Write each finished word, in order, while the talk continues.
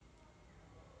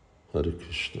Hare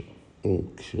Krishna.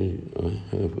 Okay, I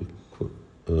have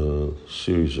a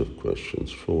series of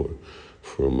questions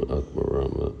from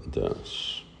Atmarama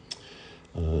Das.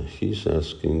 He's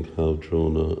asking how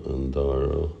Drona and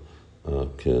Dara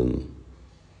can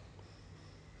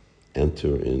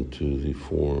enter into the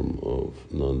form of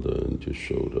Nanda and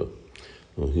Yashoda.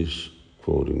 Now he's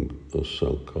quoting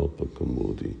Sankalpa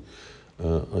Kaumudi.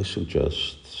 I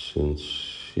suggest, since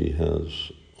he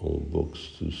has all books,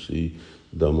 to see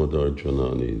Damodar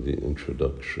Janani, the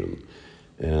introduction.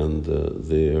 And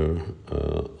there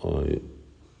I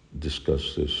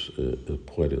discuss this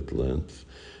quite at length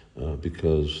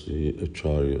because the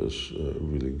acharyas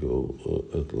really go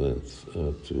at length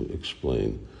to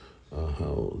explain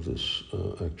how this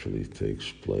actually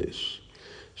takes place.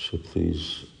 So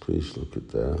please look at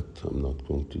that. I'm not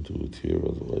going to do it here,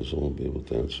 otherwise I won't be able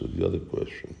to answer the other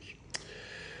questions.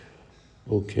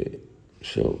 Okay,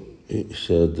 so he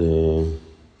said,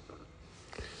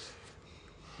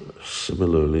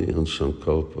 similarly in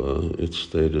Sankalpa, it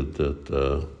stated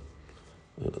that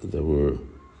there were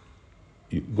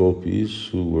gopis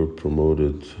who were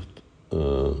promoted,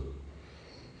 who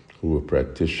were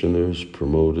practitioners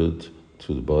promoted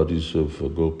to the bodies of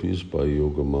gopis by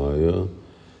Yogamaya,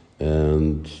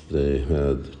 and they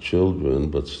had children,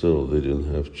 but still they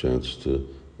didn't have a chance to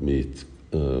meet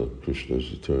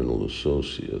Krishna's eternal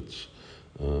associates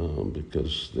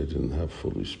because they didn't have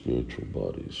fully spiritual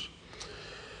bodies.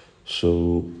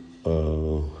 So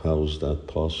how is that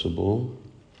possible?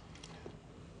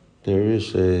 There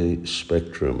is a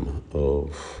spectrum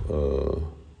of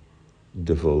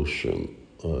devotion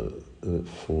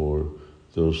for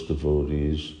those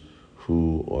devotees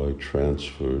who are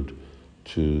transferred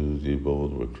to the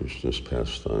abode where Krishna's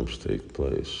pastimes take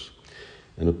place.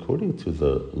 And according to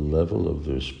the level of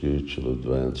their spiritual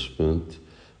advancement,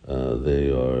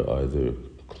 they are either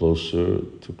closer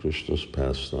to Krishna's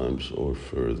pastimes or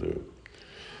further.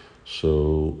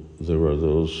 So there are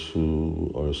those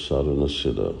who are sadhana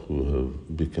siddha, who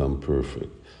have become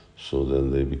perfect. So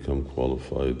then they become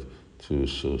qualified to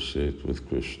associate with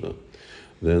Krishna.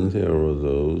 Then there are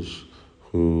those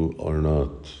who are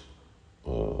not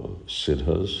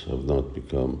siddhas, have not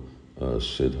become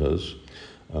siddhas,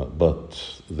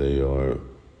 but they are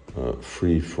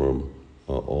free from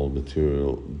all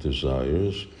material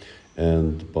desires,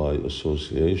 and by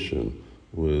association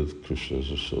with Krishna's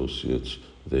associates,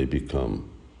 they become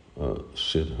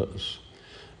siddhas.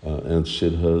 And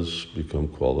siddhas become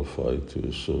qualified to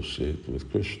associate with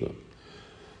Krishna.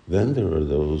 Then there are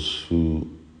those who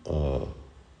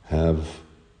have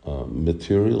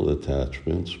material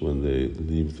attachments when they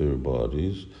leave their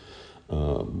bodies,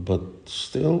 but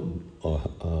still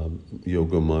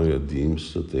Yogamaya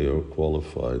deems that they are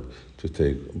qualified to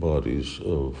take bodies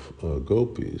of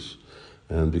gopis.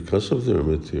 And because of their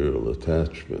material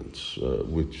attachments,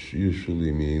 which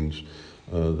usually means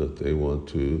that they want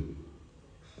to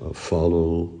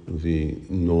follow the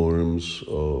norms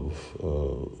of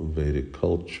Vedic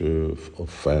culture, of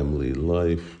family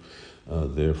life,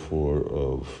 therefore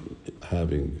of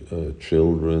having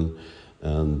children,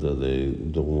 and they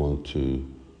don't want to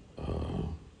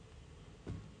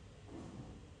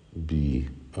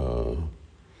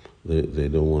they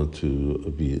don't want to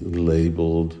be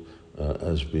labeled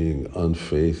as being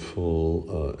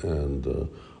unfaithful and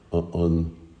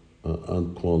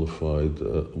unqualified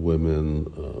women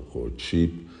or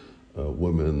cheap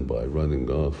women by running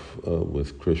off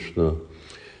with Krishna.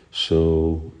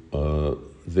 So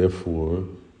therefore,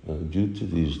 due to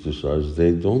these desires,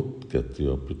 they don't get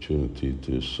the opportunity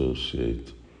to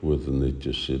associate with the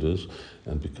Nitya Siddhas,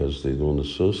 and because they don't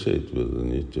associate with the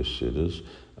Nitya Siddhas,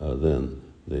 then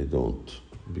they don't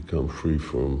become free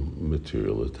from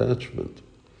material attachment,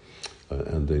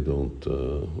 and they don't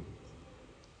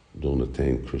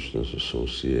attain Krishna's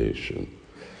association.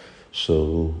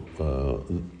 So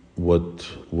what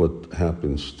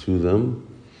happens to them?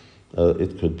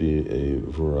 It could be a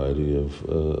variety of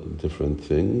different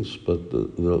things, but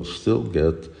they'll still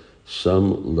get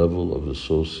some level of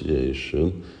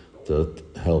association that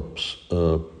helps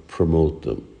promote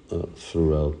them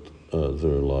throughout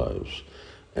their lives.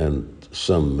 And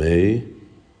some may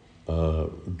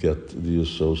get the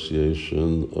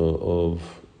association of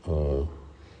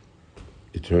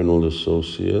eternal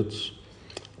associates,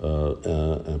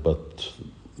 but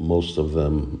most of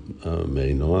them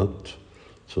may not.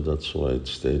 So that's why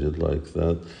it's stated like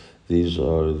that. These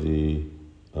are the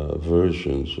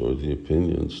versions or the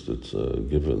opinions that's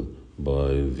given by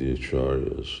the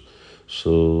acharyas.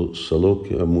 So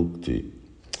salokya mukti,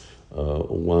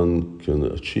 one can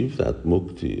achieve that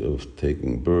mukti of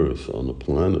taking birth on a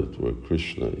planet where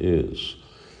Krishna is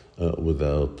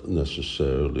without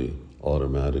necessarily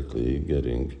automatically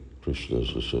getting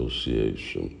Krishna's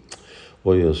association.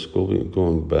 Well, yes,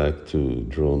 going back to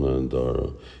Drona and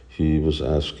Dara, he was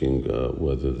asking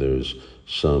whether there's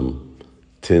some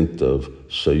tint of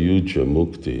Sayuja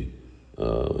Mukti,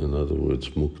 in other words,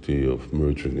 Mukti of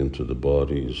merging into the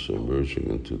bodies or merging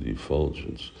into the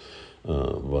effulgence,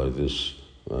 by this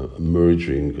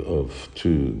merging of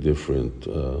two different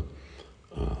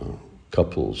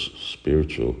couples,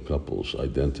 spiritual couples,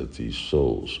 identities,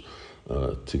 souls,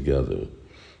 together.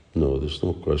 No, there's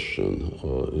no question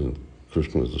in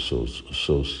Krishna's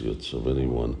associates of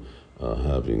anyone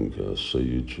having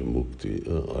Sayuja Mukti,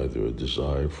 either a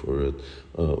desire for it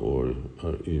or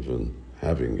even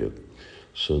having it.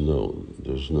 So no,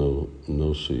 there's no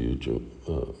Sayuja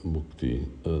Mukti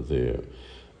there.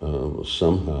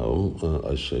 Somehow,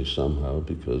 I say somehow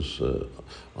because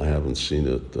I haven't seen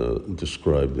it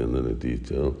described in any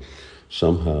detail,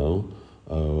 somehow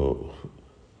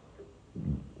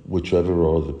whichever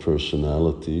are the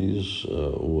personalities,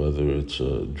 whether it's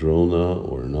Drona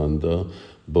or Nanda,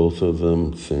 both of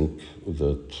them think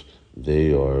that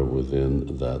they are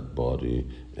within that body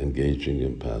engaging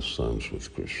in pastimes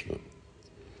with Krishna,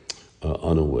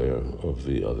 unaware of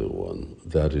the other one.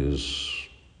 That is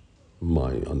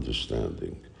my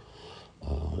understanding.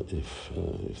 If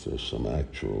there's some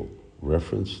actual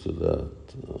reference to that,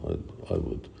 I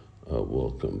would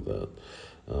welcome that.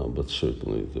 But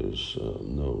certainly there's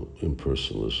no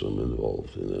impersonalism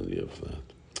involved in any of that.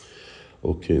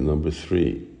 Okay, number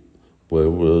 3. Where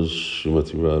was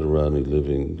Srimati Radharani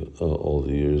living all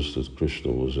the years that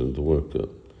Krishna was in Dvārakā?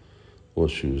 Well,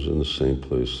 she was in the same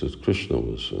place that Krishna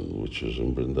was in, which is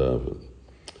in Vrindavan.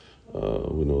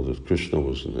 We know that Krishna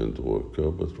wasn't in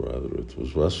Dvārakā, but rather it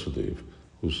was Vasudeva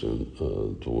who's in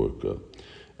Dvārakā.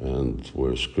 And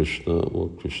where's Krishna? Well,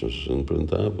 Krishna's in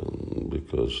Vrindavan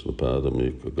because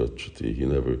Napadamika Gacchati,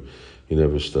 he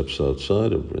never steps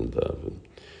outside of Vrindavan.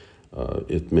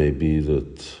 It may be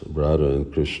that Rādhā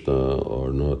and Krishna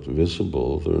are not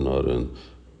visible, they're not in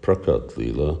Prakat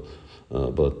Lila,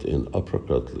 but in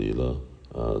Aprakat Lila,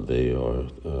 they are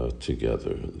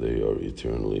together. They are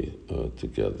eternally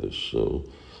together. So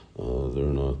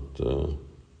they're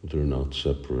not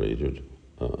separated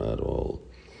at all.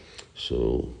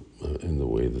 So in the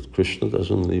way that Krishna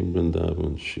doesn't leave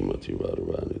Vrindavan, Srimati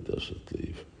Radharani doesn't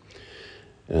leave.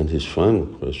 And his final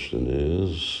question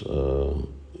is,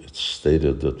 it's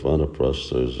stated that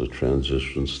Vanaprastha is a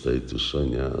transition state to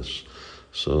sannyas.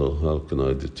 So how can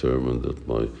I determine that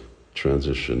my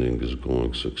transitioning is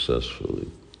going successfully?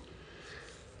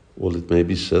 Well, it may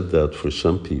be said that for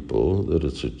some people, that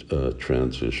it's a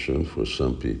transition for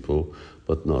some people,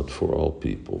 but not for all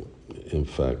people. In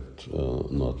fact,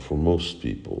 not for most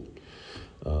people.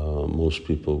 Most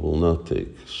people will not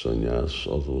take sannyas,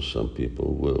 although some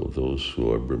people will, those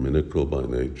who are Brahminical by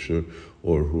nature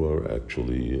or who are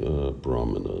actually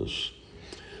Brahmanas.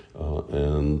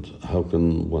 And how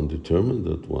can one determine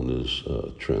that one is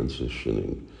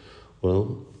transitioning?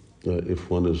 Well, if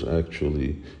one is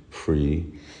actually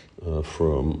free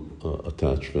from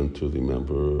attachment to the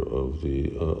member of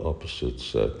the opposite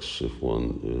sex, if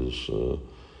one is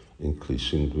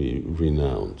increasingly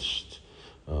renounced.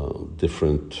 There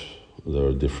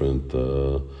are different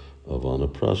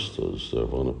vanaprasthas. There are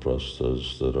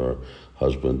vanaprasthas that are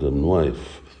husband and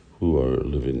wife who are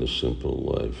living a simple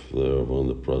life. There are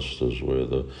vanaprasthas where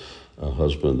the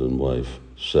husband and wife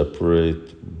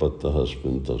separate, but the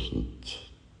husband doesn't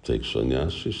take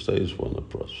sannyas, he stays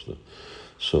vanaprastha.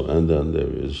 So, and then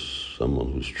there is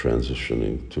someone who's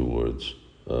transitioning towards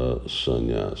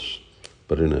sannyas.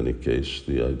 But in any case,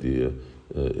 the idea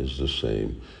is the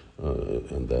same,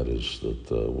 and that is that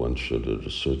one should, at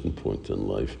a certain point in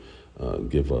life,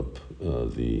 give up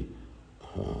the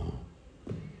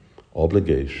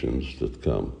obligations that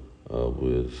come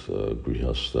with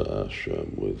grihastha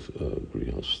ashram, with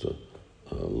grihastha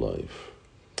life.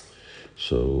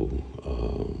 So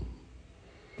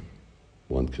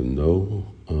one can know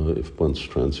if one's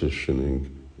transitioning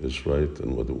is right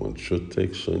and whether one should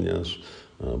take sannyas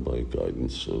by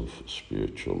guidance of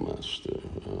spiritual master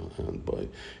and by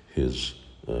his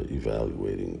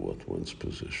evaluating what one's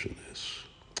position is.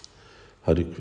 Hare